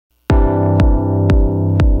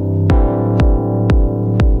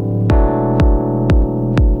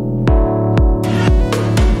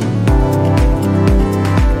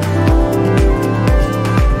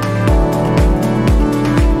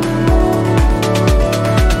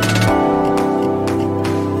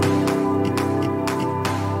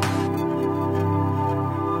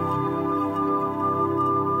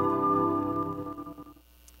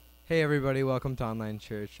everybody, welcome to Online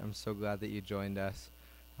Church. I'm so glad that you joined us.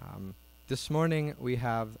 This morning we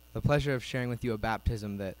have the pleasure of sharing with you a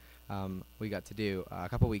baptism that we got to do a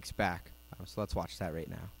couple weeks back. So let's watch that right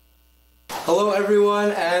now. Hello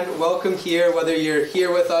everyone, and welcome here, whether you're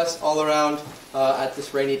here with us all around at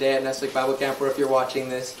this rainy day at Nestlake Bible Camp, or if you're watching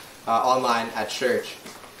this online at church.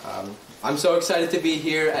 I'm so excited to be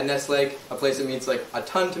here at Nestlake, a place that means like a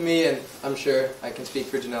ton to me, and I'm sure I can speak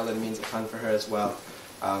for Janelle that it means a ton for her as well.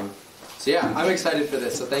 So yeah, I'm excited for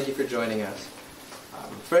this, so thank you for joining us.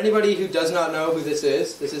 For anybody who does not know who this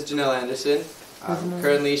is Janelle Anderson.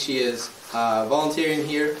 Currently she is volunteering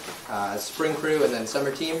here as spring crew and then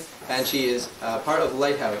summer team, and she is part of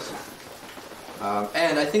Lighthouse.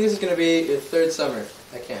 And I think this is going to be your third summer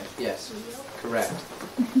at camp. Yes, correct.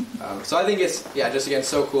 So I think it's, just again,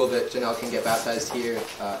 so cool that Janelle can get baptized here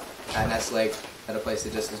at Nestlake, at a place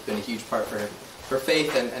that just has been a huge part for her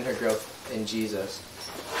faith and her growth in Jesus.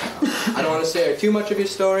 I don't want to share too much of your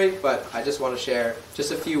story, but I just want to share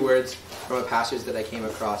just a few words from a passage that I came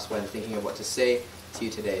across when thinking of what to say to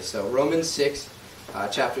you today. So Romans 6,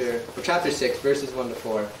 chapter 6, verses 1 to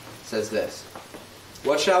 4 says this: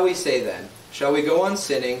 "What shall we say then? Shall we go on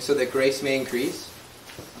sinning so that grace may increase?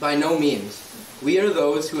 By no means. We are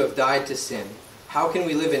those who have died to sin. How can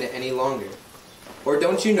we live in it any longer? Or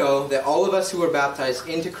don't you know that all of us who were baptized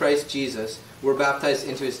into Christ Jesus were baptized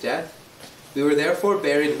into his death? We were therefore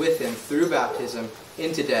buried with him through baptism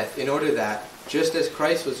into death, in order that, just as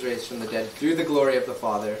Christ was raised from the dead through the glory of the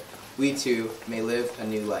Father, we too may live a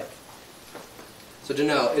new life." So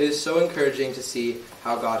Janelle, it is so encouraging to see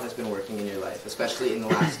how God has been working in your life, especially in the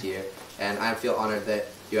last year, and I feel honored that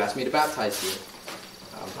you asked me to baptize you.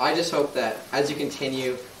 I just hope that as you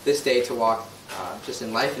continue this day to walk just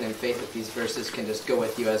in life and in faith, that these verses can just go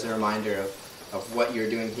with you as a reminder of what you're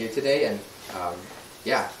doing here today, and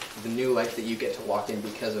the new life that you get to walk in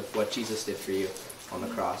because of what Jesus did for you on the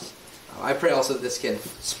cross. I pray also that this can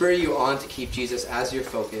spur you on to keep Jesus as your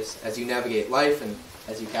focus as you navigate life and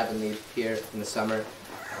as you cabin leave here in the summer.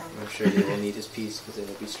 I'm sure you will need his peace because it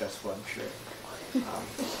will be stressful, I'm sure.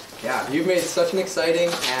 You've made such an exciting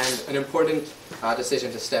and an important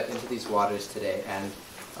decision to step into these waters today, and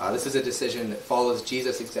this is a decision that follows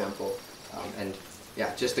Jesus' example and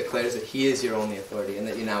just declares that he is your only authority and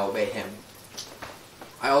that you now obey him.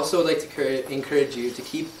 I also would like to encourage you to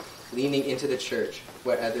keep leaning into the church,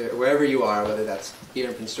 wherever you are, whether that's here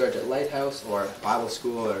in Prince George at Lighthouse or Bible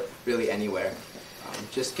school or really anywhere.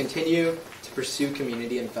 Just continue to pursue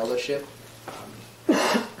community and fellowship,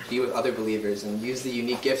 be with other believers, and use the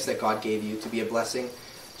unique gifts that God gave you to be a blessing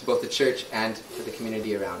to both the church and to the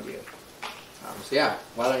community around you.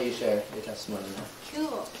 Why don't you share your testimony now?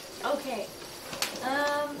 Cool. Okay.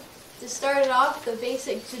 To start it off, the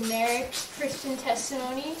basic generic Christian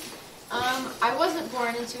testimony. I wasn't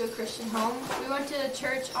born into a Christian home. We went to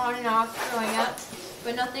church on and off growing up,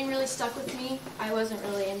 but nothing really stuck with me. I wasn't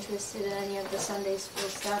really interested in any of the Sunday school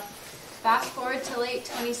stuff. Fast forward to late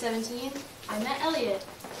 2017, I met Elliot.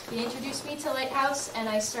 He introduced me to Lighthouse, and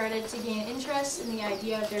I started to gain interest in the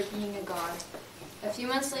idea of there being a God. A few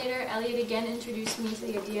months later, Elliot again introduced me to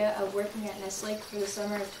the idea of working at Nestlake for the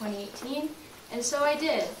summer of 2018, and so I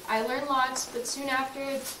did. I learned lots, but soon after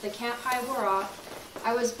the camp high wore off,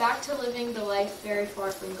 I was back to living the life very far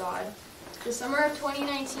from God. The summer of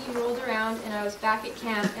 2019 rolled around, and I was back at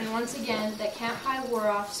camp, and once again, that camp high wore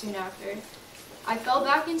off soon after. I fell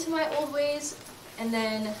back into my old ways, and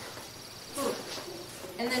then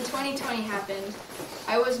 2020 happened.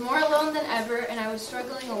 I was more alone than ever, and I was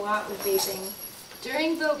struggling a lot with vaping.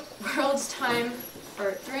 During the world's time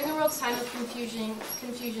of confusion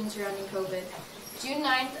surrounding COVID, June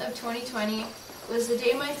 9th of 2020 was the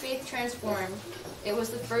day my faith transformed. It was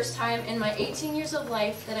the first time in my 18 years of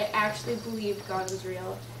life that I actually believed God was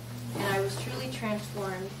real, and I was truly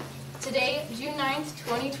transformed. Today, June 9th,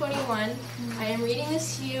 2021, I am reading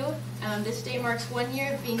this to you. This day marks 1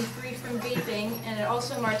 year of being free from vaping, and it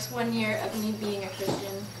also marks 1 year of me being a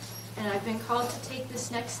Christian. And I've been called to take this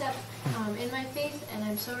next step in my faith, and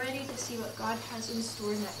I'm so ready to see what God has in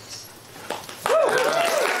store next.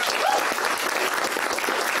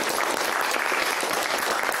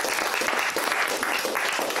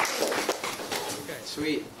 Okay,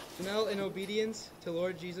 sweet. Janelle, in obedience to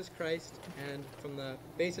Lord Jesus Christ and from the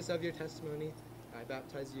basis of your testimony, I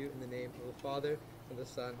baptize you in the name of the Father, and the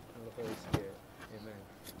Son, and the Holy Spirit. Amen.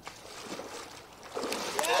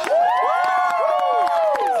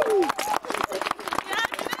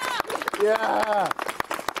 Yeah!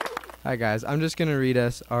 Hi guys, I'm just going to read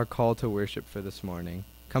us our call to worship for this morning.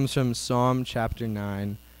 It comes from Psalm chapter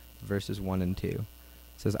 9, verses 1 and 2. It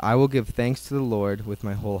says, "I will give thanks to the Lord with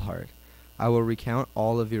my whole heart. I will recount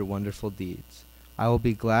all of your wonderful deeds. I will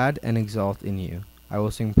be glad and exult in you. I will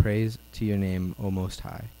sing praise to your name, O Most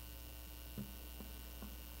High.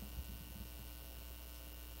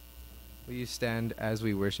 Will you stand as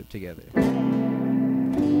we worship together?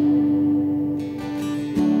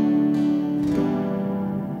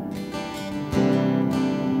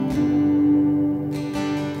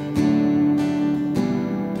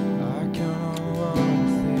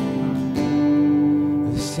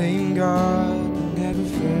 Same God that never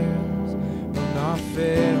fails will not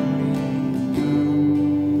fail me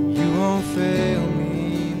now. You won't fail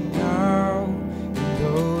me now in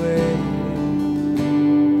the way.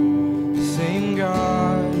 The same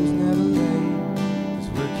God who's never late is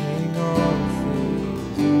working all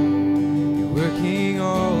things out. You're working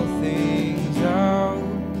all things out.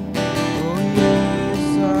 Oh yes,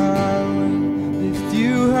 I will lift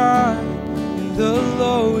you high in the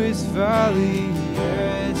lowest valley.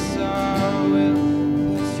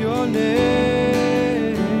 Your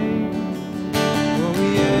name. Oh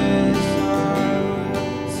yes, I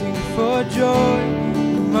will sing for joy.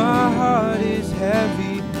 My heart is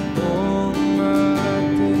heavy all my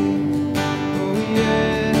days. Oh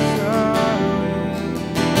yes, I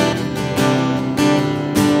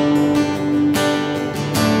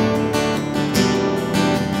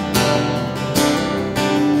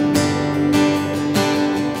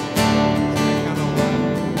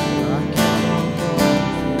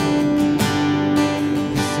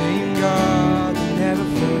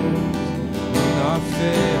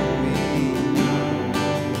fail me now.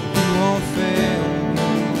 You won't fail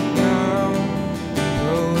me now.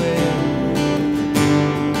 No way.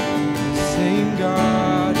 The same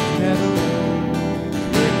God never left,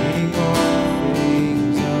 working all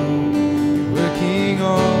things out. Working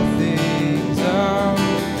all things out.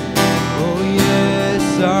 Oh yes,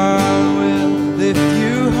 I will lift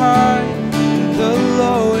you high in the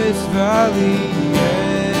lowest valley.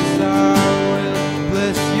 Yes, I will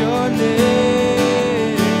bless your name.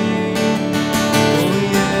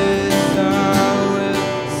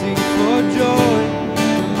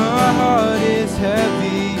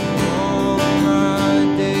 Heavy all my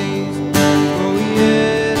days. Oh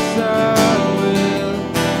yes, I will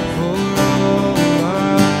for all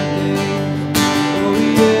my days. Oh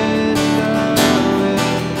yes, I will.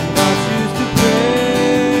 I choose to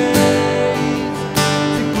praise,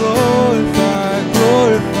 to glorify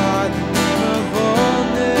the name of all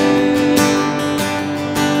names.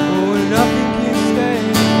 Oh, nothing can stand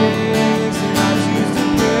against, and I choose to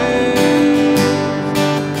praise,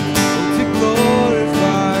 to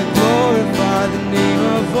glorify the name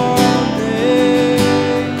of all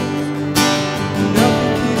names.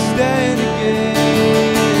 Nothing can stand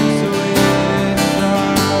against. So yes, I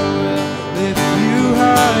will lift you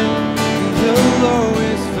high in the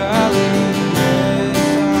lowest valley. Yes,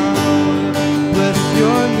 I will bless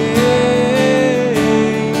your name.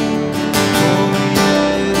 Oh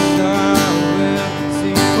yes, I will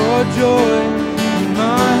sing for joy.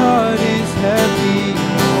 My heart is heavy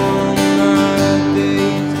all my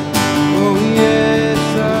days. Oh yes,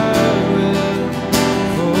 I will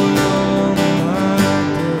for all my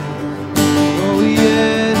days. Oh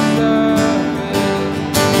yes, I will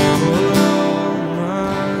for all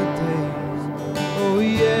my days. Oh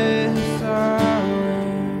yes, I will.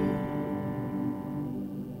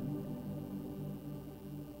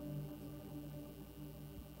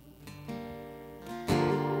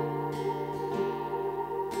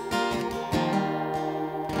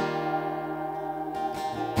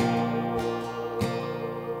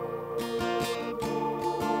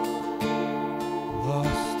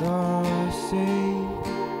 Lost or saved,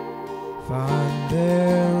 find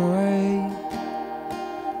their way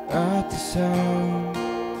at the sound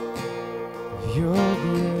of your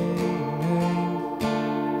great name.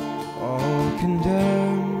 All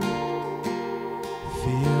condemned,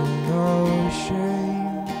 feel no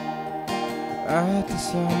shame at the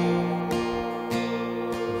sound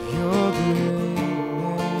of your great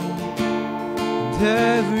name. And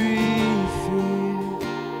every fear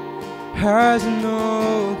has no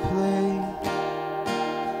place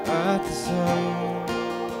at the sound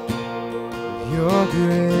of your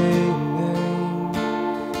great name.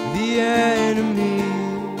 The enemy,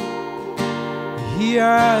 he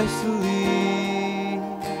has to leave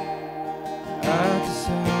at the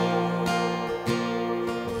sound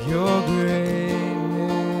of your great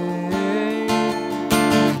name.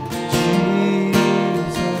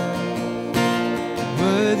 Jesus,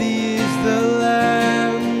 worthy is the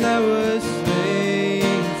Lamb that was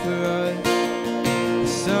slain for us, the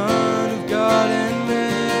Son of God and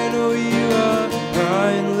man. Oh, you are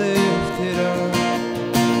high and lifted up,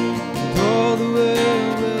 and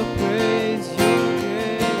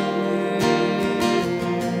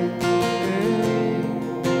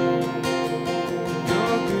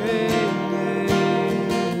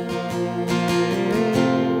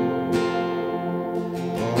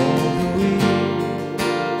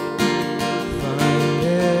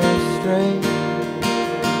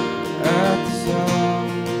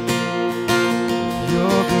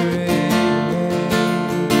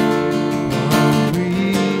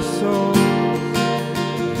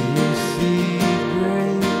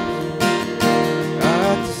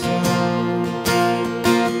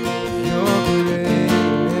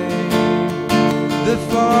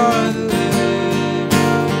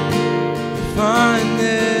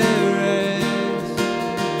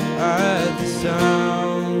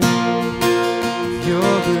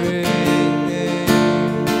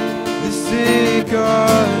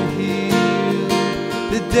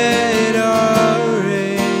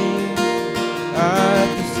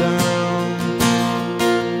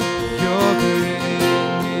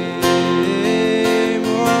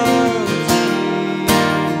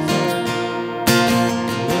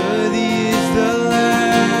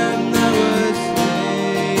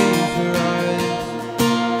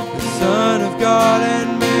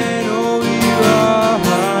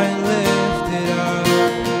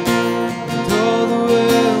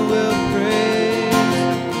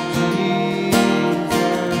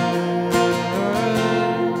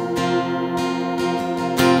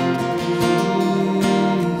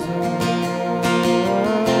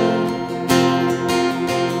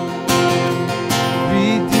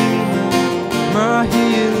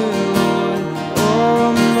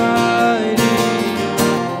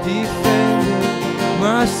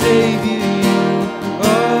Savior, you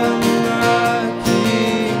are my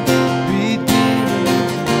King, Redeemer,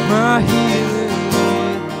 my healer,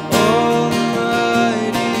 Lord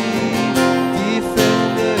Almighty,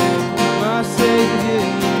 Defender, my Savior,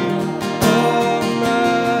 you are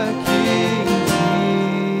my King,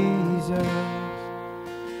 Jesus.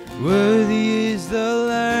 Worthy is the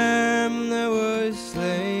Lamb that was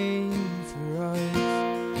slain for us,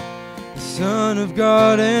 the Son of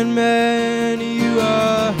God and man, you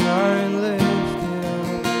are high and lifted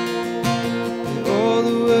up, and all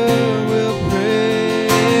the world will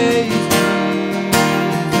praise Jesus.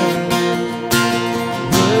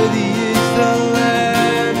 Worthy is the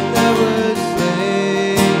Lamb that was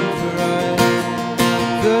slain for us,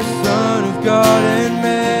 the Son of God and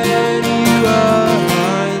man, you are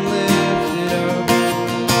high and lifted up,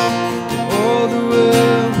 and all the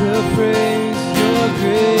world will praise your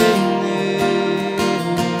great name,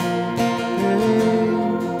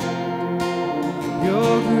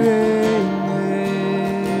 your great name.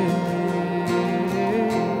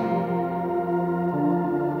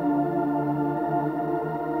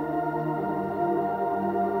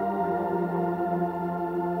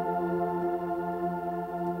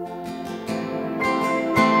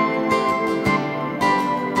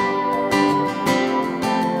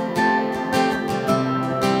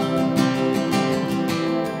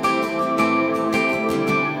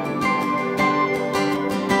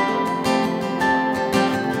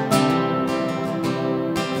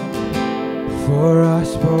 Before I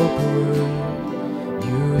spoke a word,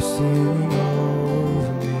 you were singing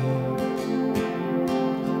over me.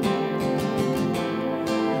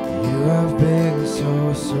 You have been so,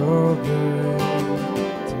 so good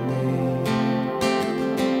to me.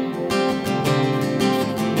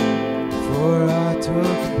 Before I took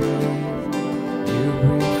a breath, you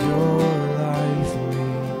breathed your life in me.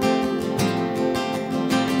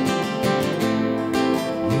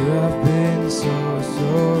 You have been so,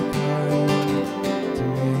 so kind to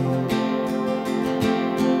me.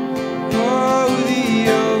 Oh, the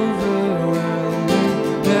overwhelming,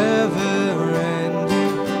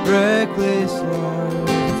 never-ending, reckless love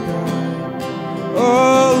of God.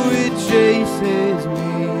 Oh, it chases me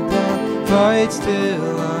down, fights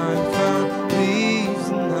till I'm found, leaves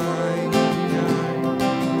the 99.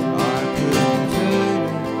 I couldn't turn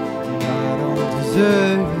it, and I don't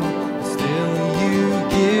deserve it, but still you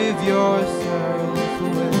give yourself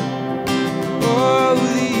away. Oh,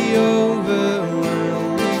 the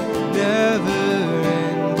overwhelming,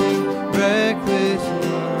 never-ending, reckless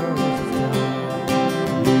love of God.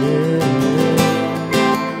 Yeah.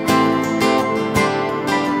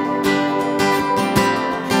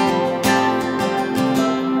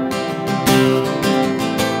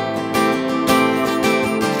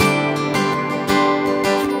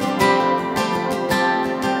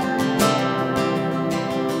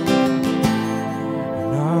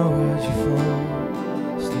 Now would you fall,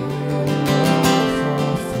 still your love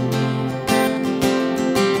far from me.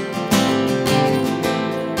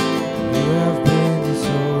 You have been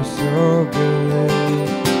so, so good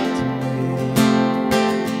to me.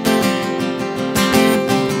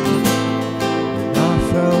 When I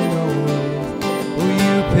felt no worth, well,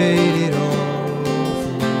 you paid it all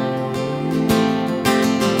for me.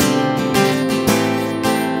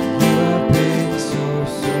 You have been so,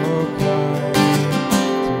 so kind to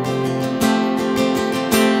me.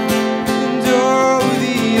 And oh,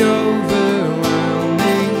 the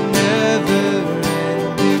overwhelming,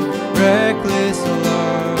 never-ending, reckless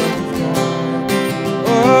love of God.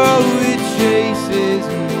 Oh, it chases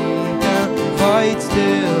me down, fights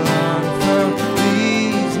till I'm found,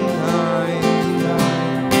 leaves the 99.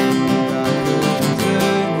 I couldn't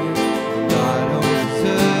turn it, I don't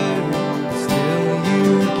deserve it, but still you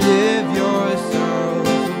give yourself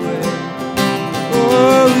away.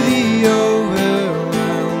 Oh, the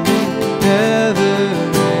overwhelming,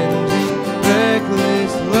 never-ending,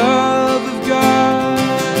 reckless love of God.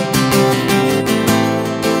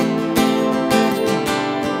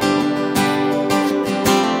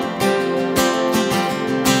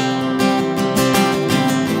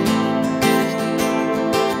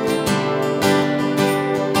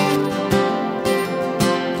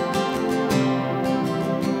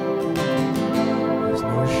 There's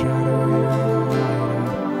no shadow you won't light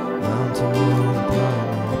up, mountain you won't climb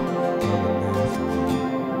up, coming after me.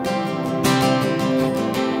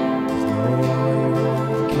 There's no wall you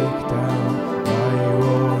won't kick down, lie you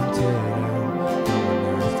won't tear down, coming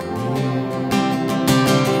after me.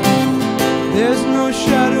 There's no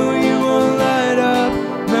shadow you won't light up,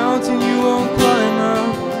 mountain you won't climb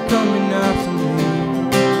up, coming after me.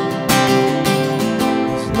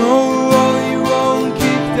 There's no wall you won't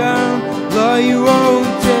kick down, lie you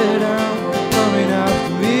won't tear down, coming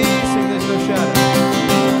after me. Sing, there's no shadow.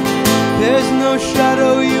 There's no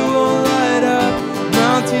shadow you won't light up,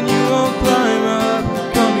 mountain you won't climb up,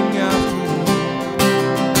 coming after me.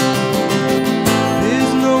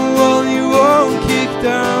 There's no wall you won't kick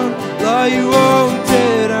down, lie you won't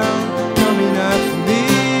tear down, coming after me.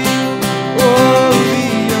 Oh,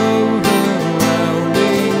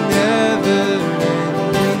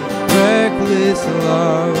 this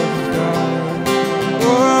love of God,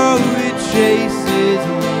 oh, it chases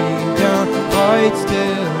me down, fights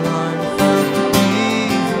till I'm found.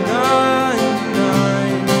 He's 99,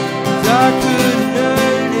 and I couldn't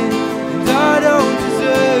earn it, and I don't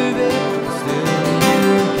deserve it, still you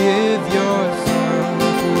give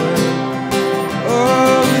yourself away.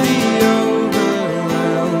 Oh, the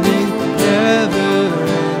overwhelming,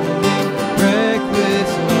 never-ending,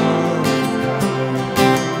 reckless love.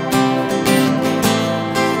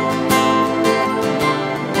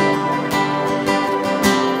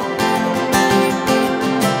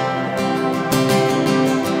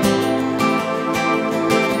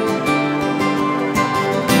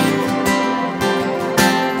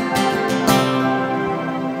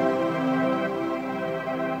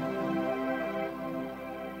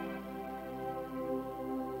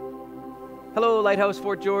 Hello, Lighthouse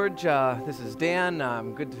Fort George. This is Dan.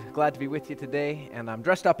 I'm glad to be with you today, and I'm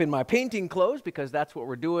dressed up in my painting clothes because that's what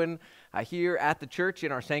we're doing here at the church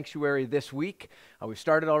in our sanctuary this week. We've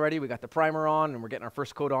started already. We got the primer on, and we're getting our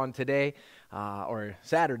first coat on today, or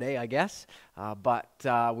Saturday, I guess. But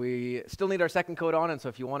we still need our second coat on, and so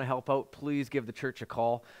if you want to help out, please give the church a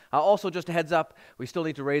call. Also, just a heads up, we still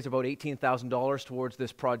need to raise about $18,000 towards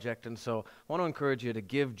this project, and so I want to encourage you to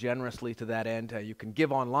give generously to that end. You can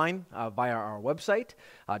give online via our website.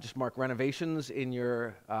 Just mark renovations in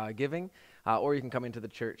your giving, or you can come into the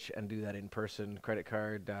church and do that in person, credit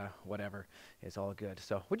card, whatever. It's all good.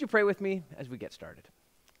 So would you pray with me as we get started?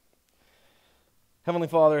 Heavenly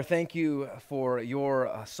Father, thank you for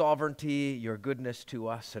your sovereignty, your goodness to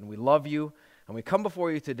us, and we love you, and we come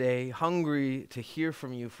before you today hungry to hear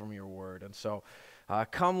from you from your word. And so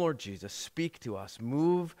come, Lord Jesus, speak to us,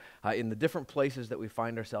 move in the different places that we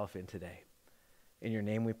find ourselves in today. In your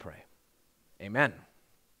name we pray. Amen.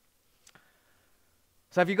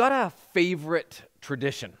 So have you got a favorite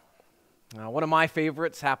tradition? One of my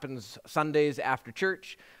favorites happens Sundays after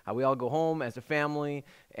church. We all go home as a family,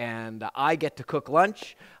 and I get to cook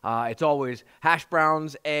lunch. It's always hash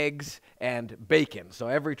browns, eggs, and bacon. So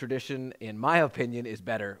every tradition, in my opinion, is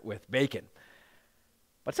better with bacon.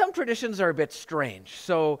 But some traditions are a bit strange.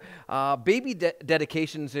 So baby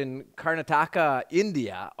dedications in Karnataka,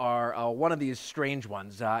 India are one of these strange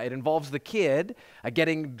ones. It involves the kid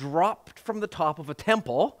getting dropped from the top of a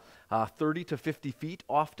temple, 30 to 50 feet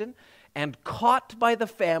often, and caught by the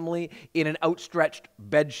family in an outstretched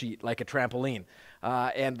bedsheet like a trampoline.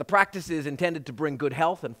 And the practice is intended to bring good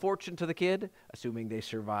health and fortune to the kid, assuming they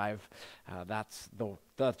survive. That's the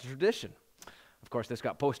tradition. Of course, this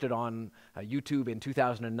got posted on YouTube in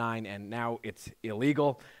 2009, and now it's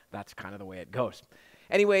illegal. That's kind of the way it goes.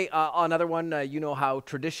 Anyway, another one, you know how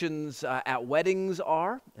traditions at weddings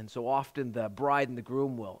are, and so often the bride and the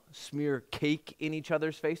groom will smear cake in each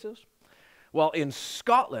other's faces. Well, in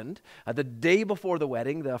Scotland, the day before the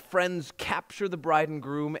wedding, the friends capture the bride and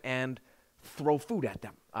groom and throw food at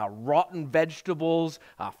them. Rotten vegetables,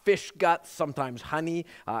 fish guts, sometimes honey.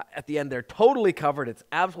 At the end, they're totally covered. It's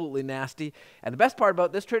absolutely nasty. And the best part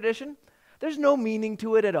about this tradition, there's no meaning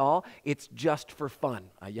to it at all. It's just for fun.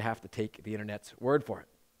 You have to take the internet's word for it.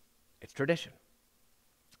 It's tradition.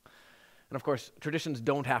 And of course, traditions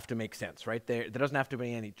don't have to make sense, right? There doesn't have to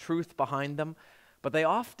be any truth behind them, but they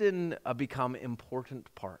often become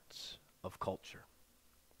important parts of culture.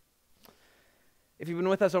 If you've been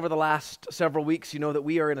with us over the last several weeks, you know that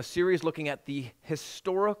we are in a series looking at the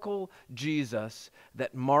historical Jesus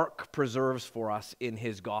that Mark preserves for us in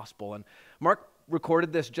his gospel. And Mark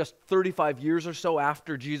recorded this just 35 years or so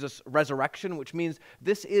after Jesus' resurrection, which means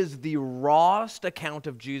this is the rawest account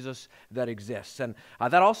of Jesus that exists. And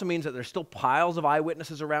that also means that there's still piles of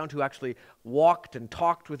eyewitnesses around who actually walked and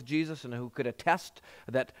talked with Jesus and who could attest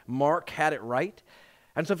that Mark had it right.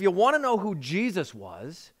 And so if you want to know who Jesus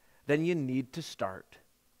was, then you need to start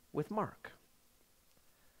with Mark.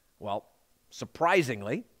 Well,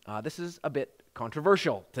 surprisingly, this is a bit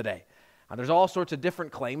controversial today. There's all sorts of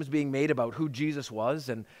different claims being made about who Jesus was,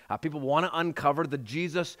 and people want to uncover the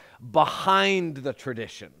Jesus behind the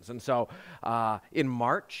traditions. And so in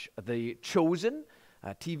March, the Chosen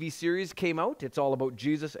A TV series came out. It's all about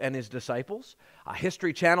Jesus and his disciples.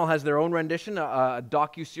 History Channel has their own rendition, a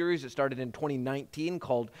docu-series that started in 2019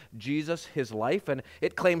 called Jesus, His Life, and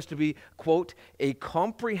it claims to be, quote, a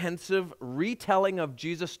comprehensive retelling of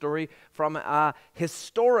Jesus' story from a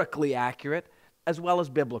historically accurate as well as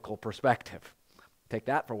biblical perspective. Take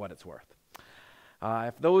that for what it's worth.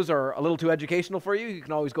 If those are a little too educational for you, you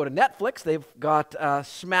can always go to Netflix. They've got a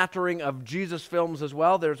smattering of Jesus films as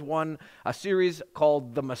well. There's a series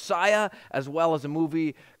called The Messiah, as well as a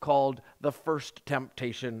movie called The First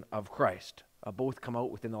Temptation of Christ. Both come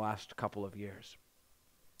out within the last couple of years.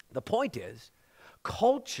 The point is,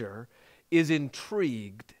 culture is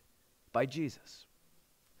intrigued by Jesus.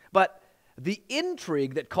 But the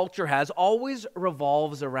intrigue that culture has always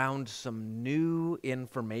revolves around some new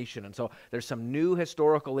information. And so there's some new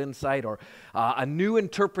historical insight or a new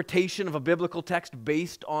interpretation of a biblical text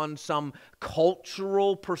based on some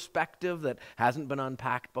cultural perspective that hasn't been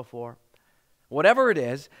unpacked before. Whatever it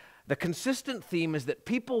is, the consistent theme is that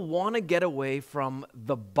people want to get away from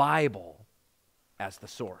the Bible as the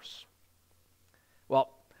source. Well,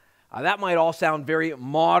 that might all sound very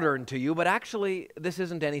modern to you, but actually this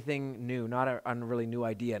isn't anything new, not a really new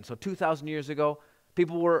idea. And so 2,000 years ago,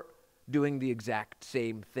 people were doing the exact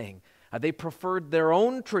same thing. They preferred their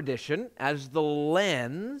own tradition as the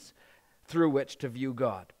lens through which to view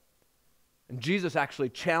God. And Jesus actually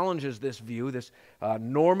challenges this view, this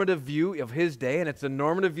normative view of his day, and it's a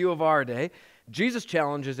normative view of our day. Jesus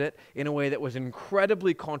challenges it in a way that was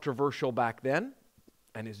incredibly controversial back then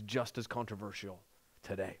and is just as controversial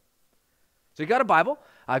today. So you got a Bible,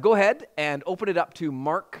 go ahead and open it up to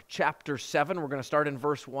Mark chapter 7. We're going to start in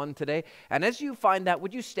verse 1 today. And as you find that,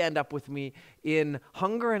 would you stand up with me in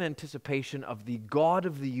hunger and anticipation of the God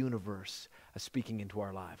of the universe speaking into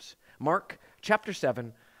our lives? Mark chapter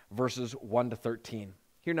 7, verses 1 to 13.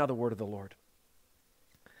 Hear now the word of the Lord.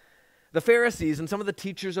 The Pharisees and some of the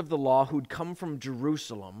teachers of the law who'd come from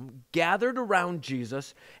Jerusalem gathered around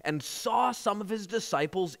Jesus and saw some of his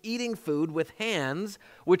disciples eating food with hands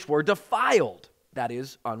which were defiled, that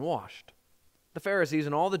is, unwashed. The Pharisees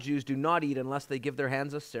and all the Jews do not eat unless they give their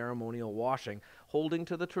hands a ceremonial washing, holding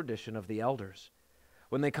to the tradition of the elders.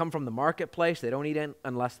 When they come from the marketplace, they don't eat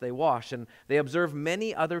unless they wash, and they observe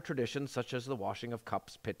many other traditions such as the washing of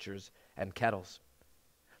cups, pitchers, and kettles.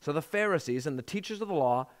 So the Pharisees and the teachers of the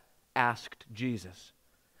law asked Jesus,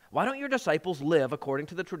 "Why don't your disciples live according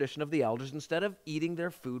to the tradition of the elders instead of eating their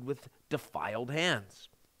food with defiled hands?"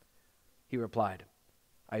 He replied,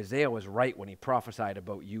 "Isaiah was right when he prophesied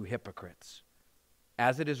about you hypocrites.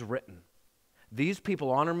 As it is written, these people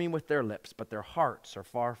honor me with their lips, but their hearts are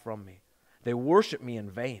far from me. They worship me in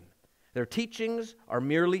vain. Their teachings are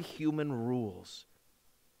merely human rules."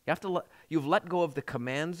 You've let go of the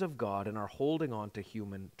commands of God and are holding on to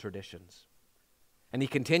human traditions. And he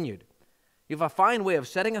continued, "You have a fine way of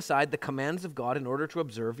setting aside the commands of God in order to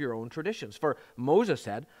observe your own traditions. For Moses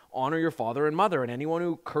said, 'Honor your father and mother, and anyone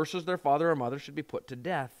who curses their father or mother should be put to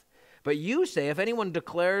death.' But you say, if anyone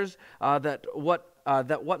declares that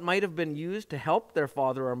what might have been used to help their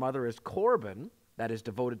father or mother is korban, that is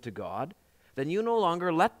devoted to God, then you no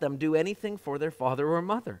longer let them do anything for their father or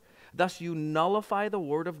mother. Thus you nullify the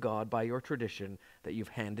word of God by your tradition that you've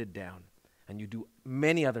handed down, and you do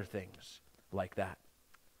many other things like that."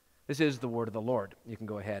 This is the word of the Lord. You can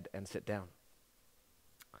go ahead and sit down.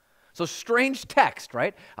 So strange text,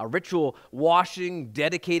 right? A ritual washing,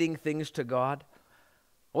 dedicating things to God.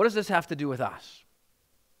 What does this have to do with us?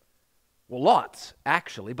 Well, lots,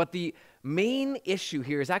 actually. But the main issue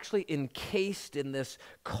here is actually encased in this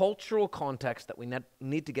cultural context that we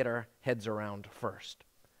need to get our heads around first.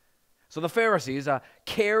 So the Pharisees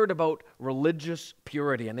cared about religious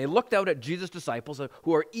purity, and they looked out at Jesus' disciples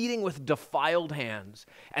who are eating with defiled hands,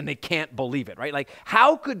 and they can't believe it, right? Like,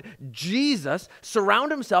 how could Jesus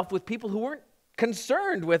surround himself with people who weren't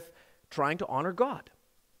concerned with trying to honor God?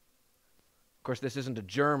 Of course, this isn't a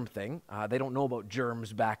germ thing. They don't know about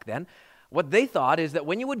germs back then. What they thought is that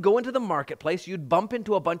when you would go into the marketplace, you'd bump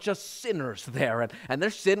into a bunch of sinners there, and their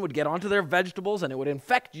sin would get onto their vegetables, and it would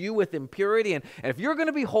infect you with impurity. And if you're going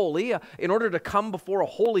to be holy, in order to come before a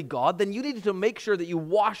holy God, then you needed to make sure that you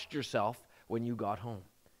washed yourself when you got home.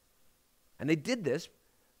 And they did this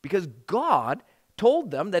because God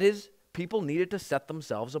told them that his people needed to set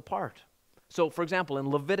themselves apart. So, for example, in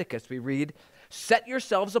Leviticus, we read, "Set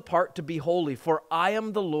yourselves apart to be holy, for I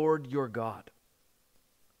am the Lord your God."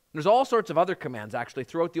 There's all sorts of other commands, actually,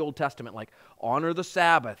 throughout the Old Testament, like honor the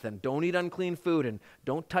Sabbath, and don't eat unclean food, and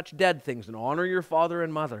don't touch dead things, and honor your father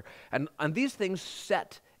and mother. And these things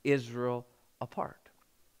set Israel apart.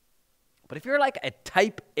 But if you're like a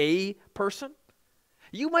type A person,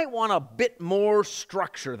 you might want a bit more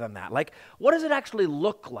structure than that. Like, what does it actually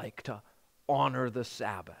look like to honor the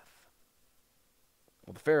Sabbath?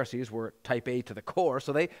 Well, the Pharisees were type A to the core,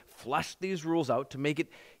 so they fleshed these rules out to make it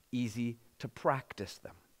easy to practice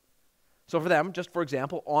them. So for them, just for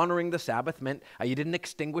example, honoring the Sabbath meant you didn't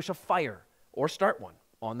extinguish a fire or start one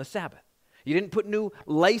on the Sabbath. You didn't put new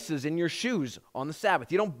laces in your shoes on the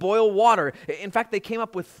Sabbath. You don't boil water. In fact, they came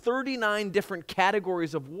up with 39 different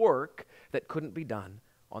categories of work that couldn't be done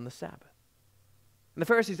on the Sabbath. And the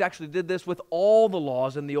Pharisees actually did this with all the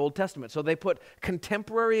laws in the Old Testament. So they put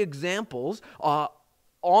contemporary examples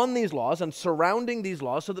on these laws and surrounding these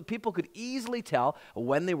laws so that people could easily tell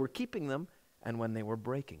when they were keeping them and when they were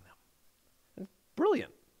breaking them. And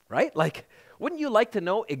brilliant, right? Like, wouldn't you like to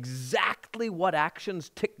know exactly what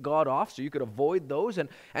actions tick God off so you could avoid those? And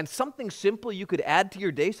something simple you could add to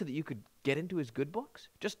your day so that you could get into his good books?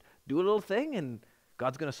 Just do a little thing and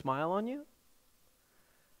God's going to smile on you?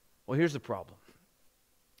 Well, here's the problem.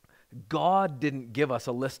 God didn't give us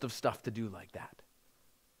a list of stuff to do like that.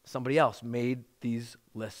 Somebody else made these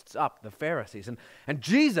lists up, the Pharisees. And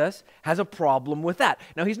Jesus has a problem with that.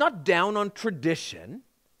 Now, he's not down on tradition.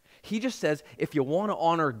 He just says, if you want to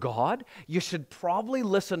honor God, you should probably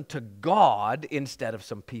listen to God instead of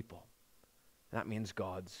some people. That means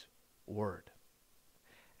God's word.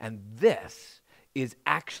 And this is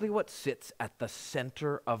actually what sits at the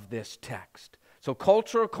center of this text. So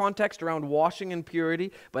cultural context around washing and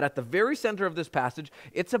purity, but at the very center of this passage,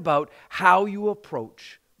 it's about how you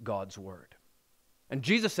approach God's word. And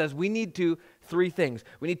Jesus says we need to, three things.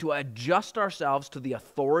 We need to adjust ourselves to the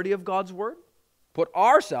authority of God's word, put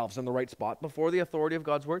ourselves in the right spot before the authority of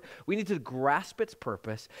God's word. We need to grasp its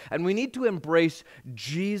purpose, and we need to embrace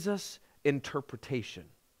Jesus' interpretation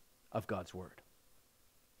of God's word.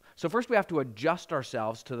 So first we have to adjust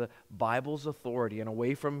ourselves to the Bible's authority and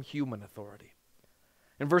away from human authority.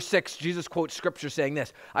 In verse 6, Jesus quotes scripture saying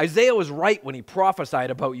this, Isaiah was right when he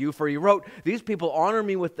prophesied about you, for he wrote, these people honor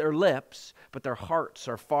me with their lips, but their hearts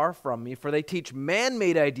are far from me, for they teach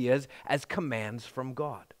man-made ideas as commands from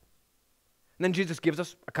God. And then Jesus gives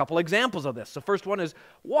us a couple examples of this. The first one is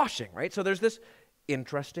washing, right? So there's this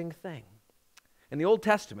interesting thing. In the Old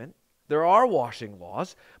Testament, there are washing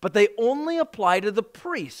laws, but they only apply to the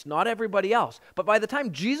priests, not everybody else. But by the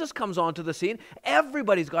time Jesus comes onto the scene,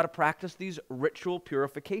 everybody's got to practice these ritual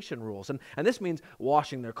purification rules. And this means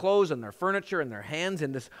washing their clothes and their furniture and their hands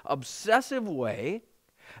in this obsessive way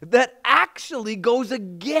that actually goes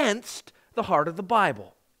against the heart of the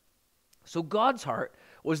Bible. So God's heart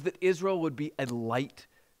was that Israel would be a light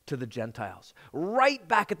to the Gentiles. Right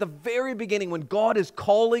back at the very beginning when God is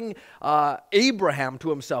calling Abraham to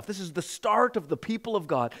himself, this is the start of the people of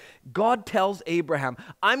God. God tells Abraham,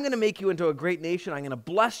 I'm going to make you into a great nation. I'm going to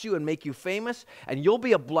bless you and make you famous, and you'll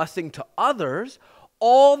be a blessing to others.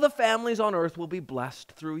 All the families on earth will be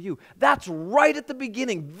blessed through you. That's right at the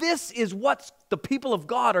beginning. This is what the people of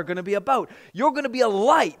God are going to be about. You're going to be a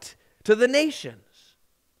light to the nations.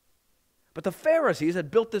 But the Pharisees had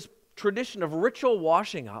built this tradition of ritual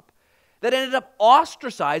washing up that ended up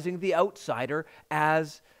ostracizing the outsider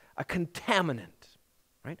as a contaminant,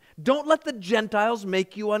 right? Don't let the Gentiles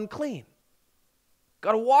make you unclean.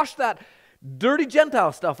 Got to wash that dirty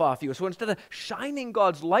Gentile stuff off you. So instead of shining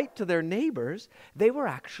God's light to their neighbors, they were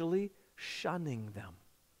actually shunning them.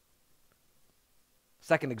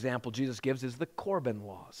 Second example Jesus gives is the Corban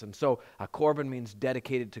laws. And so a Corban means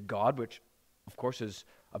dedicated to God, which of course is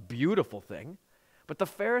a beautiful thing. But the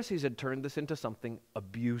Pharisees had turned this into something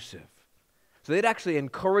abusive. So they'd actually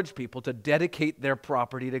encourage people to dedicate their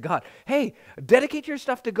property to God. Hey, dedicate your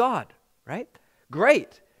stuff to God, right?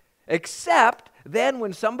 Great. Except then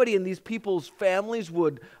when somebody in these people's families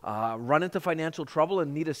would run into financial trouble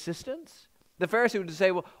and need assistance, the Pharisee would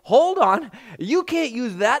say, well, hold on. You can't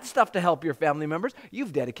use that stuff to help your family members.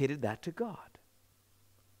 You've dedicated that to God.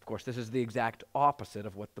 Of course, this is the exact opposite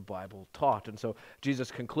of what the Bible taught. And so Jesus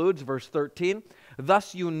concludes, verse 13,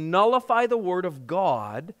 thus you nullify the word of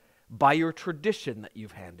God by your tradition that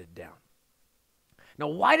you've handed down. Now,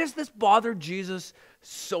 why does this bother Jesus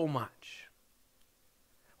so much?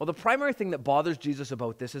 Well, the primary thing that bothers Jesus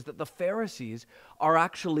about this is that the Pharisees are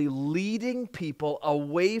actually leading people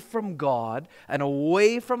away from God and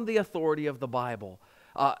away from the authority of the Bible.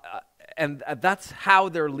 And that's how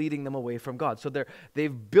they're leading them away from God. So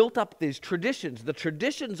they've built up these traditions. The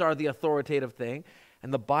traditions are the authoritative thing,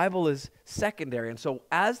 and the Bible is secondary. And so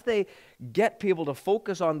as they get people to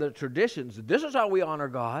focus on the traditions, this is how we honor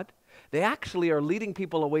God, they actually are leading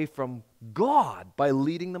people away from God by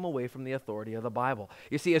leading them away from the authority of the Bible.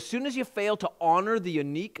 You see, as soon as you fail to honor the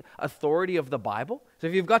unique authority of the Bible, so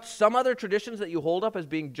if you've got some other traditions that you hold up as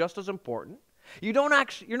being just as important, You're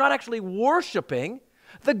not actually worshiping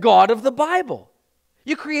the God of the Bible.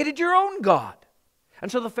 You created your own God.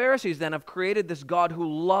 And so the Pharisees then have created this God who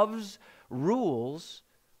loves rules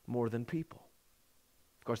more than people.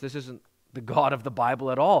 Of course, this isn't the God of the Bible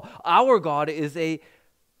at all. Our God is a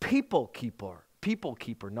people keeper,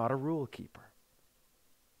 not a rule keeper.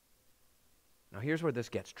 Now here's where this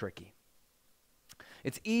gets tricky.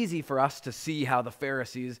 It's easy for us to see how the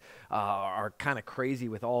Pharisees are kind of crazy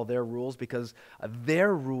with all their rules because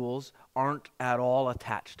their rules aren't at all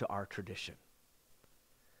attached to our tradition.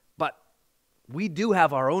 But we do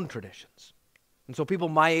have our own traditions. And so people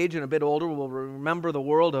my age and a bit older will remember the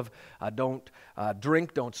world of don't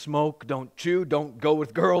drink, don't smoke, don't chew, don't go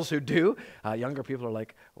with girls who do. Younger people are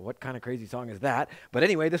like, what kind of crazy song is that? But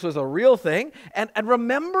anyway, this was a real thing. And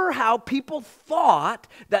remember how people thought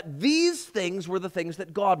that these things were the things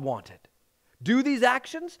that God wanted. Do these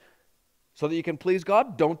actions so that you can please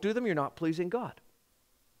God. Don't do them, you're not pleasing God.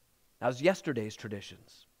 That was yesterday's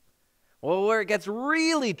traditions. Well, where it gets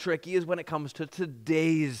really tricky is when it comes to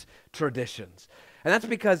today's traditions. And that's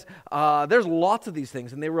because there's lots of these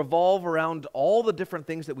things, and they revolve around all the different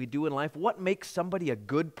things that we do in life. What makes somebody a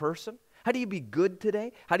good person? How do you be good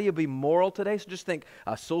today? How do you be moral today? So just think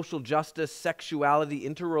social justice, sexuality,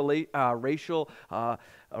 interracial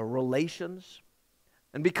relations.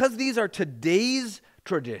 And because these are today's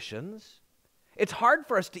traditions, it's hard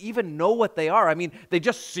for us to even know what they are. I mean, they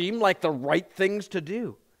just seem like the right things to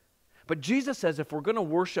do. But Jesus says if we're going to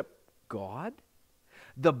worship God,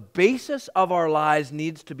 the basis of our lives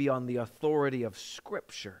needs to be on the authority of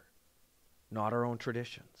Scripture, not our own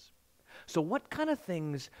traditions. So what kind of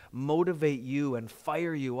things motivate you and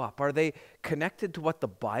fire you up? Are they connected to what the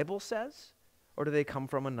Bible says, or do they come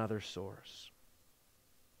from another source?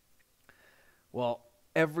 Well,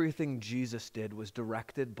 everything Jesus did was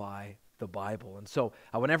directed by the Bible. And so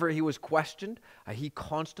whenever he was questioned, he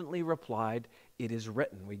constantly replied, "It is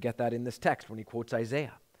written." We get that in this text when he quotes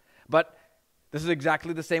Isaiah. But this is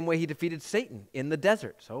exactly the same way he defeated Satan in the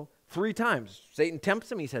desert. So 3 times Satan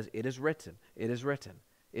tempts him, he says, "It is written, it is written,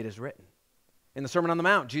 it is written." In the Sermon on the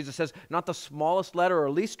Mount, Jesus says, "Not the smallest letter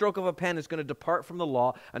or least stroke of a pen is going to depart from the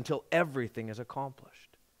law until everything is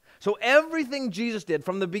accomplished." So everything Jesus did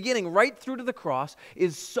from the beginning right through to the cross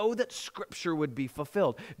is so that Scripture would be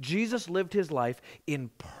fulfilled. Jesus lived his life in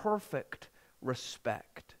perfect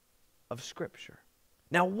respect of Scripture.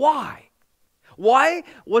 Now why? Why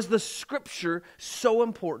was the Scripture so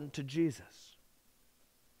important to Jesus?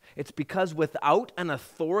 It's because without an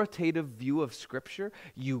authoritative view of Scripture,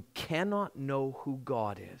 you cannot know who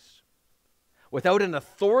God is. Without an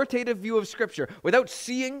authoritative view of Scripture, without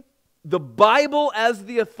seeing the Bible as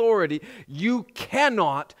the authority, you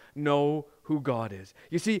cannot know who God is.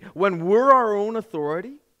 You see, when we're our own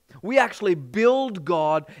authority, we actually build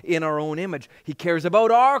God in our own image. He cares about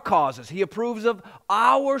our causes. He approves of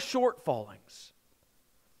our shortfallings.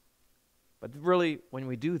 But really, when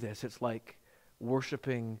we do this, it's like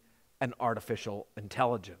worshiping an artificial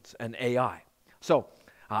intelligence, an AI. So,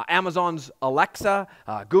 Amazon's Alexa,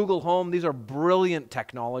 Google Home, these are brilliant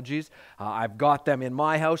technologies. I've got them in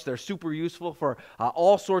my house. They're super useful for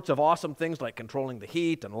all sorts of awesome things like controlling the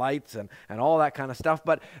heat and lights and all that kind of stuff.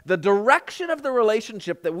 But the direction of the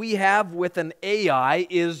relationship that we have with an AI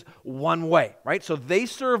is one way, right? So they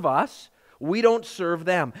serve us, we don't serve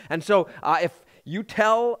them. And so if you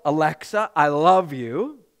tell Alexa, "I love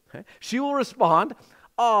you," okay, she will respond,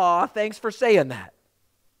 "Aw, thanks for saying that."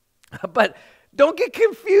 But don't get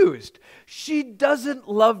confused. She doesn't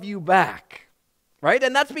love you back, right?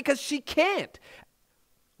 And that's because she can't.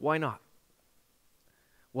 Why not?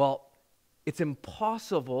 Well, it's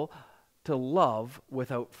impossible to love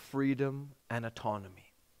without freedom and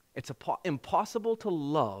autonomy. It's impossible to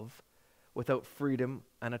love without freedom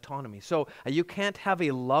and autonomy. So you can't have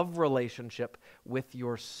a love relationship with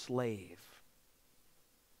your slave,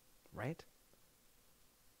 right?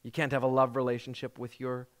 You can't have a love relationship with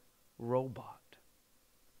your robot.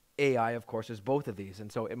 AI, of course, is both of these,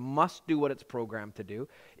 and so it must do what it's programmed to do.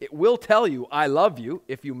 It will tell you, "I love you,"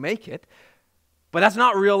 if you make it, but that's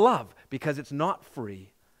not real love because it's not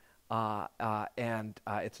free and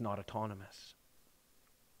it's not autonomous.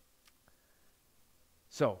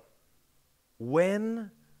 So,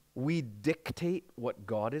 when we dictate what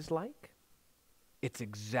God is like, it's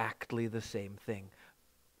exactly the same thing.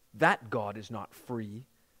 That God is not free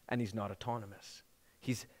and he's not autonomous.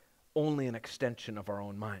 He's only an extension of our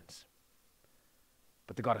own minds.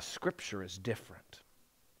 But the God of Scripture is different.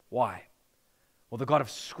 Why? Well, the God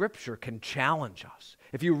of Scripture can challenge us.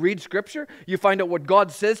 If you read Scripture, you find out what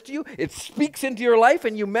God says to you, it speaks into your life,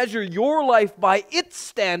 and you measure your life by its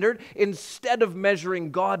standard instead of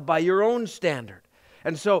measuring God by your own standard.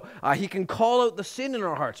 And so he can call out the sin in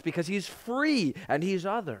our hearts because he's free and he's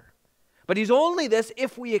other. But he's only this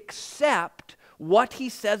if we accept what he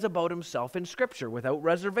says about himself in Scripture without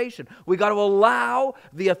reservation. We got to allow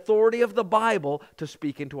the authority of the Bible to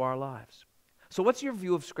speak into our lives. So what's your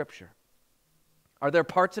view of Scripture? Are there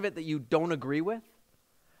parts of it that you don't agree with?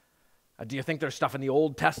 Do you think there's stuff in the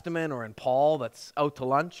Old Testament or in Paul that's out to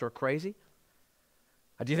lunch or crazy?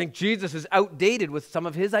 Do you think Jesus is outdated with some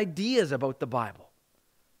of his ideas about the Bible?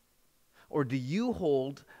 Or do you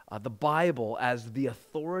hold the Bible as the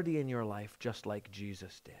authority in your life just like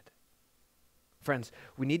Jesus did? Friends,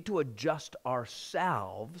 we need to adjust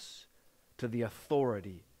ourselves to the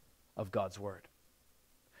authority of God's Word.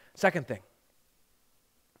 Second thing,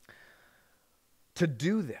 to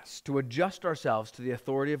do this, to adjust ourselves to the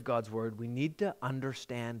authority of God's Word, we need to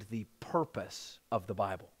understand the purpose of the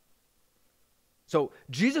Bible. So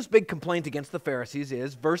Jesus' big complaint against the Pharisees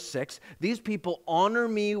is, verse 6, these people honor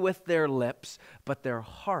me with their lips, but their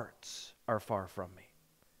hearts are far from me.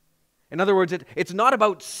 In other words, it's not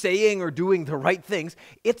about saying or doing the right things,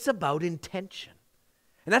 it's about intention.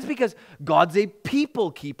 And that's because God's a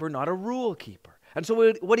people keeper, not a rule keeper. And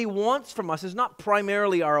so what he wants from us is not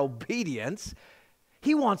primarily our obedience,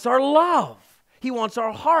 he wants our love. He wants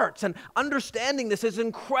our hearts. And understanding this is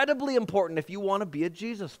incredibly important if you want to be a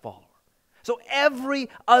Jesus follower. So every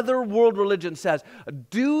other world religion says,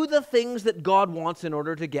 do the things that God wants in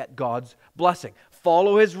order to get God's blessing.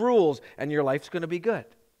 Follow his rules and your life's going to be good.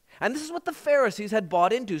 And this is what the Pharisees had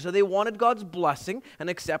bought into. So they wanted God's blessing and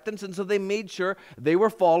acceptance, and so they made sure they were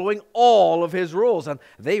following all of his rules. And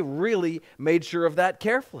they really made sure of that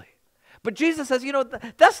carefully. But Jesus says,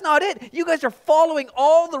 that's not it. You guys are following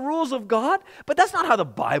all the rules of God, but that's not how the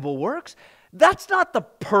Bible works. That's not the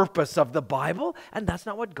purpose of the Bible, and that's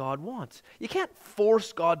not what God wants. You can't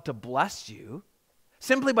force God to bless you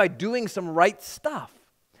simply by doing some right stuff.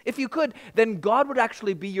 If you could, then God would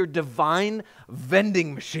actually be your divine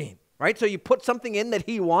vending machine, right? So you put something in that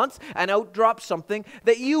he wants and out drops something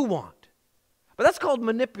that you want. But that's called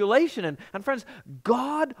manipulation. And friends,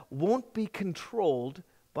 God won't be controlled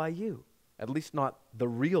by you, at least not the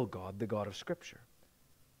real God, the God of Scripture.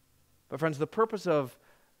 But friends, the purpose of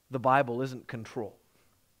the Bible isn't control,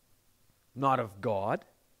 not of God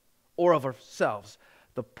or of ourselves.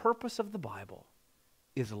 The purpose of the Bible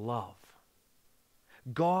is love.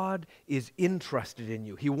 God is interested in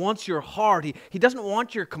you. He wants your heart. He doesn't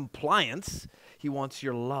want your compliance. He wants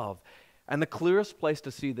your love. And the clearest place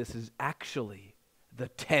to see this is actually the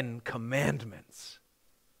 10 Commandments.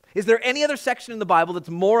 Is there any other section in the Bible that's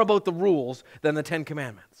more about the rules than the 10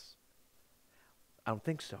 Commandments? I don't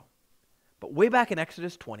think so. But way back in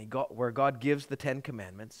Exodus 20, where God gives the 10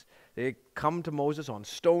 Commandments, they come to Moses on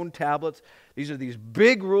stone tablets. These are these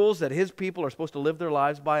big rules that his people are supposed to live their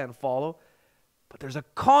lives by and follow. But there's a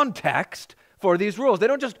context for these rules. They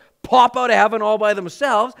don't just pop out of heaven all by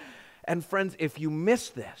themselves. And friends, if you miss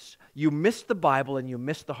this, you miss the Bible and you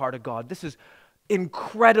miss the heart of God. This is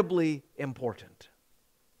incredibly important.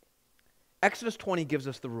 Exodus 20 gives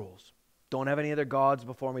us the rules. Don't have any other gods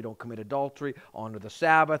before me. Don't commit adultery. Honor the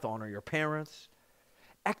Sabbath. Honor your parents.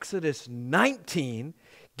 Exodus 19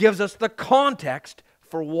 gives us the context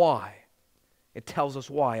for why. It tells us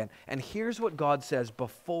why. And here's what God says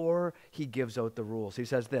before he gives out the rules. He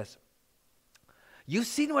says this, you've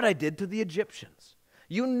seen what I did to the Egyptians.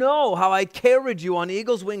 You know how I carried you on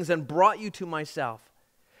eagle's wings and brought you to myself.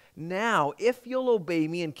 Now, if you'll obey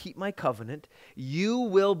me and keep my covenant, you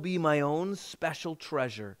will be my own special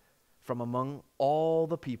treasure from among all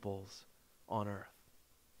the peoples on earth.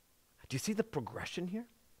 Do you see the progression here?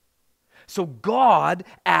 So God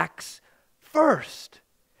acts first.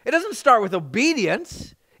 It doesn't start with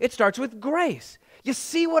obedience. It starts with grace. You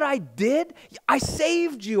see what I did? I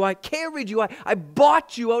saved you. I carried you. I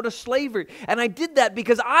bought you out of slavery. And I did that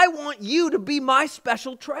because I want you to be my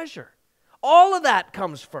special treasure. All of that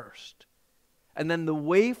comes first. And then the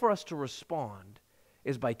way for us to respond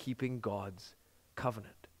is by keeping God's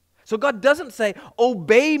covenant. So God doesn't say,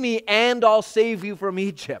 obey me and I'll save you from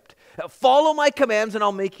Egypt. Follow my commands and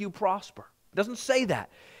I'll make you prosper. It doesn't say that.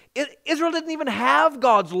 Israel didn't even have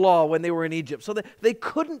God's law when they were in Egypt, so they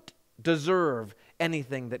couldn't deserve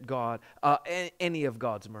anything that any of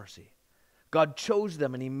God's mercy. God chose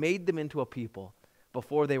them and he made them into a people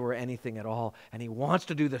before they were anything at all, and he wants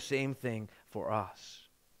to do the same thing for us.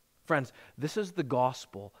 Friends, this is the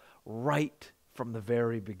gospel right from the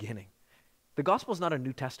very beginning. The gospel is not a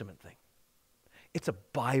New Testament thing. It's a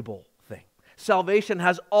Bible thing. salvation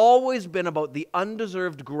has always been about the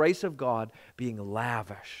undeserved grace of God being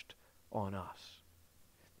lavished on us.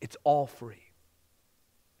 It's all free.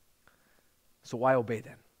 So why obey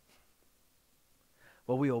then?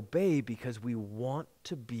 Well, we obey because we want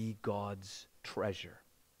to be God's treasure.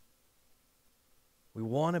 We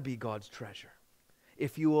want to be God's treasure.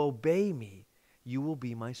 If you obey me, you will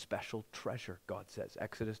be my special treasure, God says,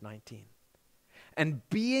 Exodus 19. And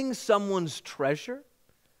being someone's treasure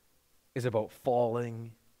is about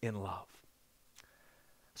falling in love.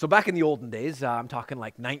 So back in the olden days, I'm talking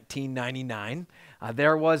like 1999,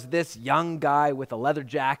 there was this young guy with a leather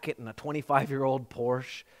jacket and a 25-year-old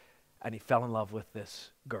Porsche, and he fell in love with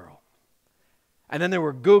this girl. And then there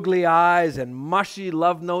were googly eyes and mushy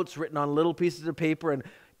love notes written on little pieces of paper and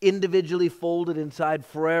individually folded inside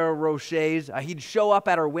Ferrero Rochers. He'd show up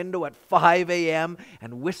at her window at 5 a.m.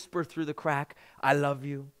 and whisper through the crack, "I love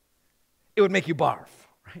you." It would make you barf,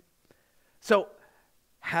 right? So,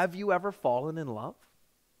 have you ever fallen in love?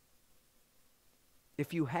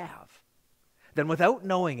 If you have, then without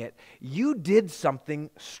knowing it, you did something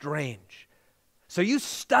strange. So you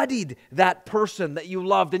studied that person that you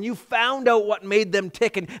loved, and you found out what made them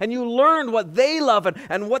tick, and you learned what they love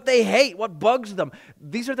and what they hate, what bugs them.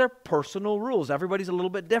 These are their personal rules. Everybody's a little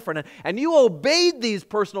bit different. And you obeyed these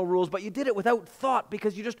personal rules, but you did it without thought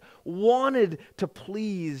because you just wanted to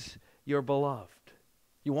please your beloved.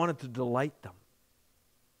 You wanted to delight them.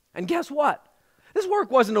 And guess what? This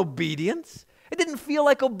work wasn't obedience. It didn't feel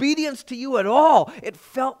like obedience to you at all. It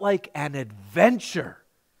felt like an adventure.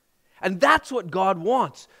 And that's what God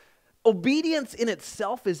wants. Obedience in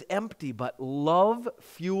itself is empty, but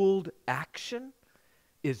love-fueled action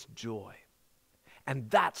is joy. And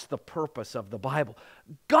that's the purpose of the Bible.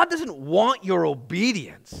 God doesn't want your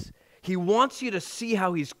obedience. He wants you to see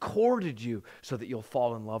how He's courted you so that you'll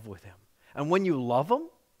fall in love with Him. And when you love Him,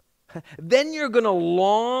 then you're going to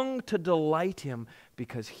long to delight Him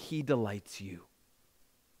because He delights you.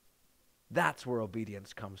 That's where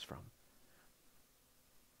obedience comes from.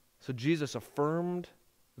 So Jesus affirmed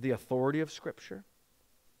the authority of Scripture.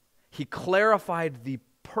 He clarified the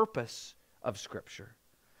purpose of Scripture.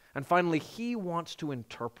 And finally, He wants to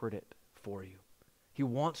interpret it for you. He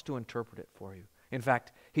wants to interpret it for you. In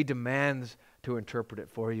fact, He demands to interpret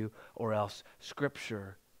it for you, or else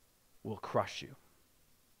Scripture will crush you.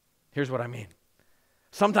 Here's what I mean.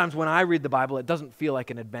 Sometimes when I read the Bible, it doesn't feel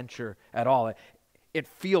like an adventure at all. It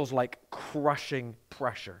feels like crushing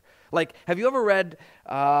pressure. Like, have you ever read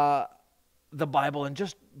the Bible and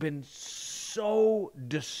just been so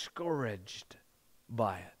discouraged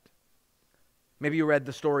by it? Maybe you read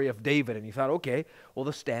the story of David and you thought, okay, well,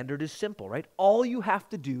 the standard is simple, right? All you have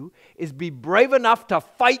to do is be brave enough to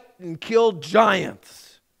fight and kill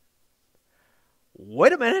giants.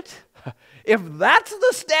 Wait a minute. If that's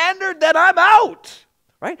the standard, then I'm out.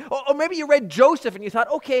 Right? Or maybe you read Joseph and you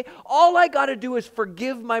thought, okay, all I got to do is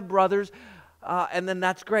forgive my brothers, and then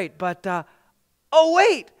that's great. But, oh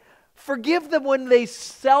wait, forgive them when they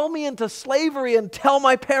sell me into slavery and tell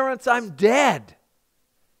my parents I'm dead.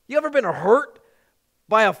 You ever been hurt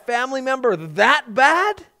by a family member that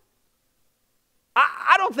bad?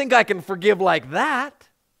 I don't think I can forgive like that.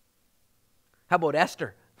 How about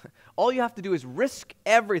Esther? All you have to do is risk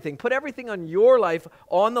everything, put everything on your life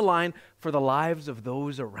on the line for the lives of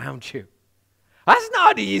those around you. That's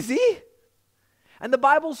not easy. And the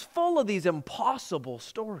Bible's full of these impossible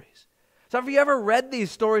stories. So have you ever read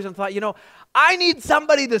these stories and thought, I need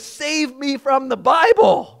somebody to save me from the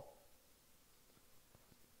Bible?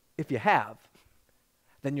 If you have,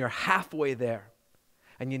 then you're halfway there.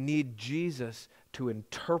 And you need Jesus to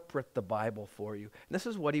interpret the Bible for you. And this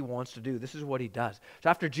is what He wants to do. This is what He does.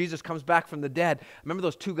 So after Jesus comes back from the dead, remember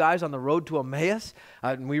those two guys on the road to Emmaus?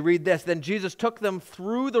 And we read this. Then Jesus took them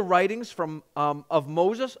through the writings of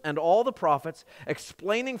Moses and all the prophets,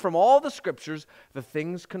 explaining from all the Scriptures the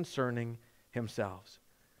things concerning Himself.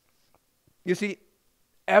 You see,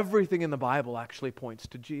 everything in the Bible actually points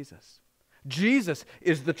to Jesus. Jesus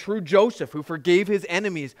is the true Joseph who forgave his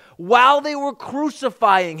enemies while they were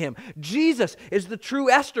crucifying him. Jesus is the true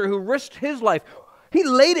Esther who risked his life. He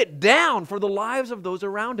laid it down for the lives of those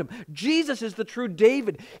around him. Jesus is the true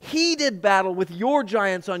David. He did battle with your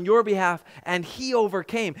giants on your behalf, and he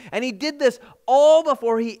overcame. And he did this all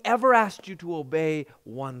before he ever asked you to obey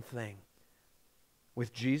one thing.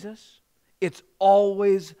 With Jesus, it's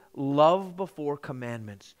always love before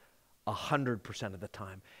commandments 100% of the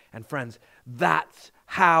time. And friends, that's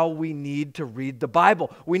how we need to read the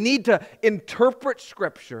Bible. We need to interpret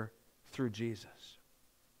Scripture through Jesus.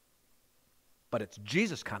 But it's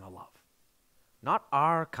Jesus kind of love, not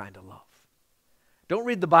our kind of love. Don't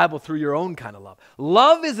read the Bible through your own kind of love.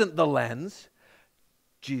 Love isn't the lens.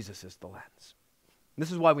 Jesus is the lens.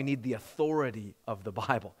 This is why we need the authority of the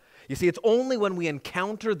Bible. You see, it's only when we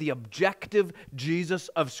encounter the objective Jesus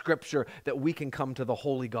of Scripture that we can come to the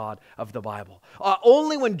holy God of the Bible.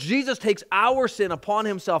 Only when Jesus takes our sin upon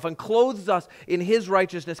himself and clothes us in his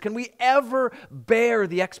righteousness can we ever bear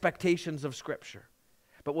the expectations of Scripture.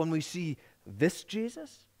 But when we see this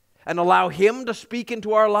Jesus and allow him to speak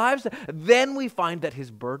into our lives, then we find that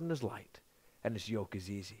his burden is light and his yoke is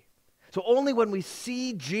easy. So only when we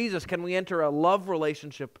see Jesus can we enter a love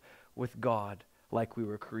relationship with God like we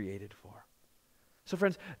were created for. So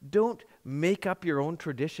friends, don't make up your own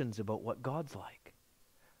traditions about what God's like.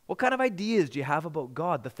 What kind of ideas do you have about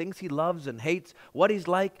God? The things he loves and hates, what he's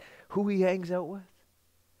like, who he hangs out with?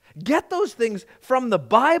 Get those things from the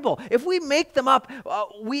Bible. If we make them up,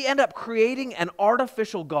 we end up creating an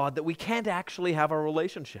artificial God that we can't actually have a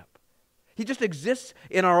relationship. He just exists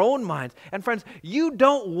in our own minds. And friends, you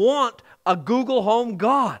don't want a Google Home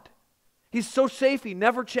God. He's so safe, he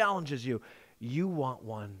never challenges you. You want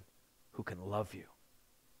one who can love you.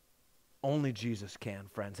 Only Jesus can,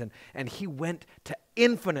 friends. And he went to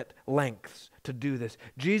infinite lengths to do this.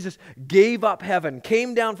 Jesus gave up heaven,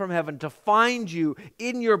 came down from heaven to find you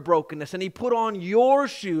in your brokenness, and he put on your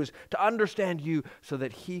shoes to understand you so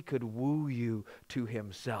that he could woo you to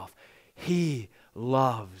himself. He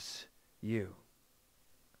loves you.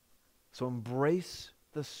 So embrace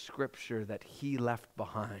the Scripture that he left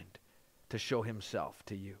behind to show himself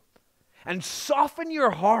to you. And soften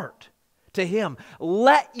your heart to him.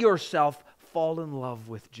 Let yourself fall in love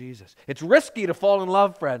with Jesus. It's risky to fall in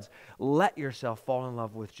love, friends. Let yourself fall in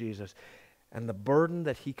love with Jesus. And the burden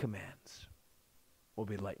that he commands will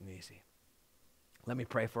be light and easy. Let me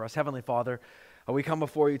pray for us. Heavenly Father, we come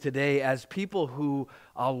before you today as people who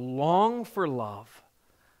long for love,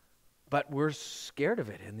 but we're scared of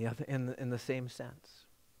it in the same sense.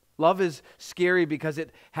 Love is scary because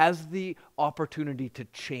it has the opportunity to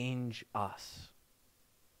change us.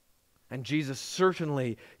 And Jesus,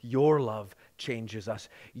 certainly your love changes us.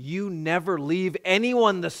 You never leave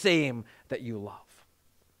anyone the same that you love.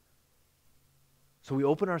 So we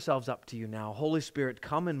open ourselves up to you now. Holy Spirit,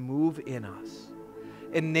 come and move in us.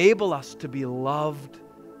 Enable us to be loved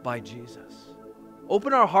by Jesus.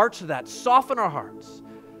 Open our hearts to that. Soften our hearts.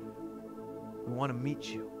 We want to meet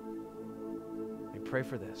you. We pray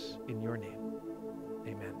for this in your name.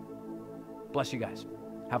 Amen. Bless you guys.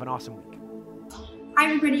 Have an awesome week. Hi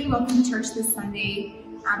everybody, welcome to church this Sunday.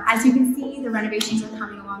 As you can see, the renovations are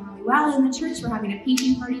coming along really well in the church. We're having a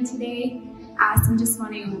painting party today. So I just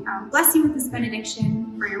want to bless you with this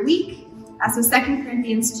benediction for your week. So 2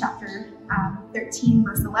 Corinthians chapter 13,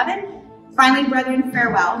 verse 11. Finally, brethren,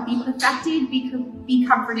 farewell. Be perfected, be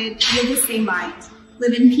comforted, be of the same mind.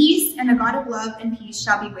 Live in peace, and the God of love and peace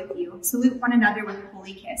shall be with you. Salute one another with a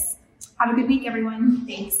holy kiss. Have a good week, everyone.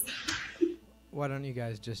 Thanks. Why don't you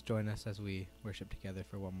guys just join us as we worship together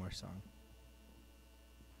for one more song?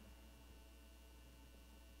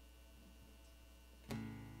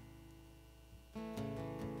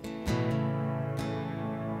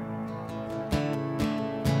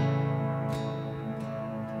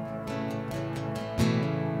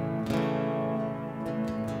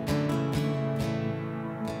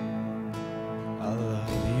 I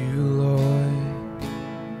love you, Lord.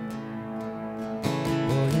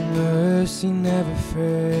 Mercy never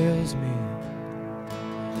fails me,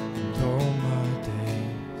 and all my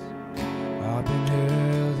days I've been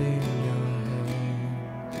held in your hand.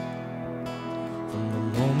 From the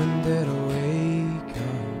moment that I wake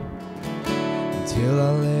up until I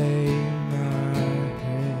lay my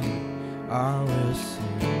head, I will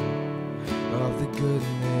sing of the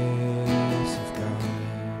goodness of God.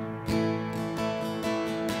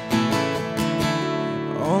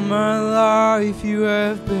 All my life you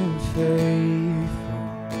have been faithful.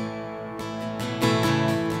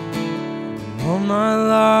 All my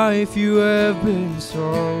life you have been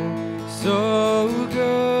so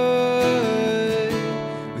good.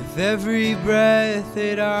 With every breath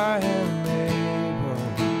that I am able,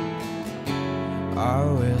 I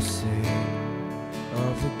will sing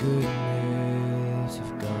of the goodness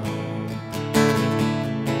of God.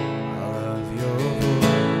 I love your voice.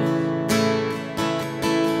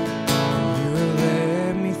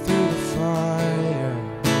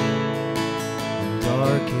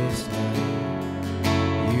 Darkest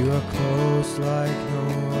night, you are close like no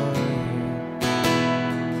other.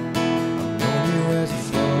 I've known you as a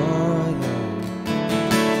father,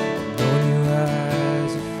 I've known you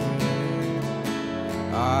as a friend.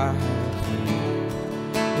 I have lived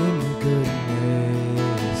in the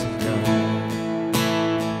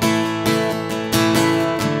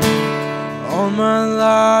All my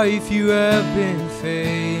life you have been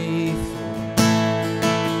faithful.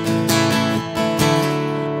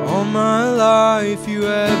 All my life you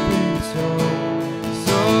have been so,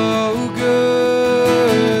 so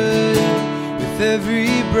good. With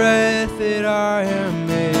every breath that I am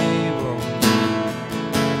able,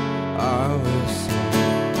 I will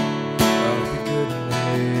sing of the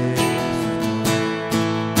goodness.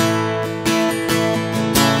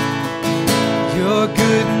 Your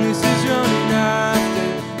goodness is running after,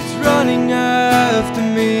 it's running after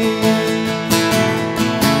me.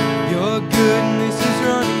 Your goodness is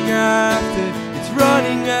running after, it's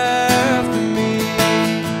running after me.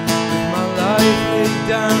 With my life laid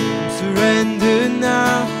down, I'm surrendered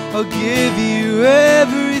now, I'll give you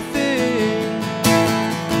everything.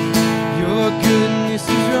 Your goodness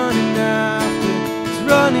is running after, it's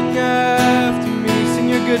running after me. Sing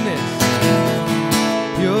your goodness.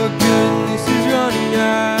 Your goodness is running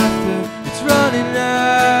after, it's running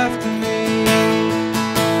after me.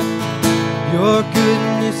 Your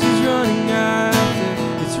goodness is running after,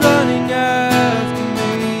 it's running after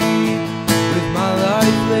me. With my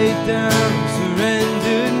life laid down,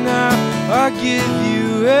 surrendered now, I give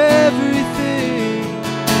you everything.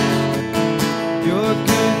 Your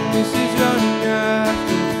goodness is running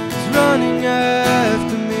after, it's running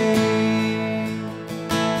after me.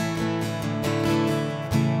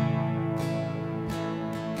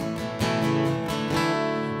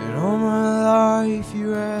 And all my life you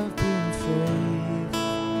have been faithful.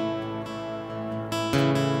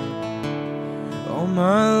 All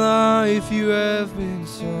my life you have been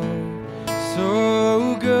so,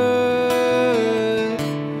 so good.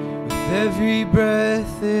 With every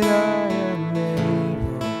breath that I am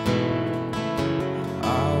able, I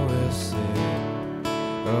will sing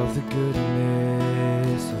of the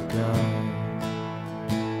goodness of God.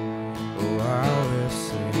 Oh, I will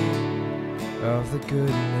sing of the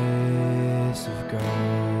goodness of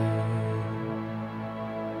God.